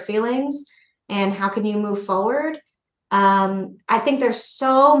hurt your feelings and how can you move forward. I think there's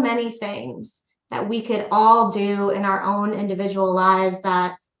so many things that we could all do in our own individual lives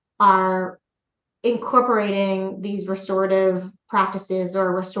that are incorporating these restorative practices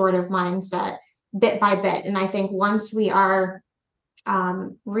or restorative mindset bit by bit. And I think once we are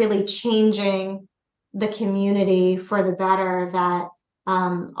really changing the community for the better, that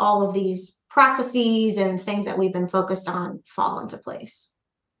all of these processes and things that we've been focused on fall into place.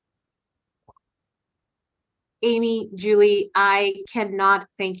 Amy, Julie, I cannot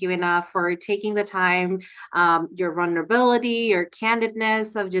thank you enough for taking the time, your vulnerability, your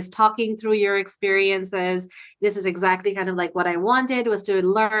candidness of just talking through your experiences. This is exactly kind of like what I wanted, was to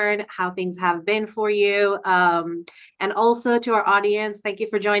learn how things have been for you. And also to our audience, thank you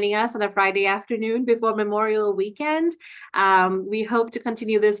for joining us on a Friday afternoon before Memorial Weekend. We hope to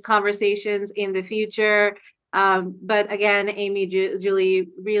continue these conversations in the future. But again, Amy, Julie,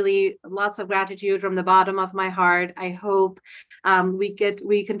 really lots of gratitude from the bottom of my heart. I hope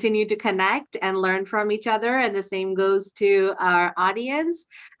we continue to connect and learn from each other, and the same goes to our audience.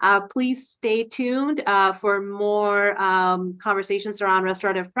 Please stay tuned for more conversations around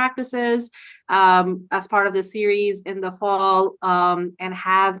restorative practices as part of the series in the fall, and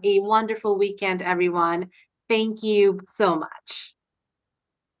have a wonderful weekend, everyone. Thank you so much.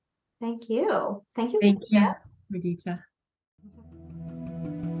 Thank you. Thank you. Thank you, Perdita.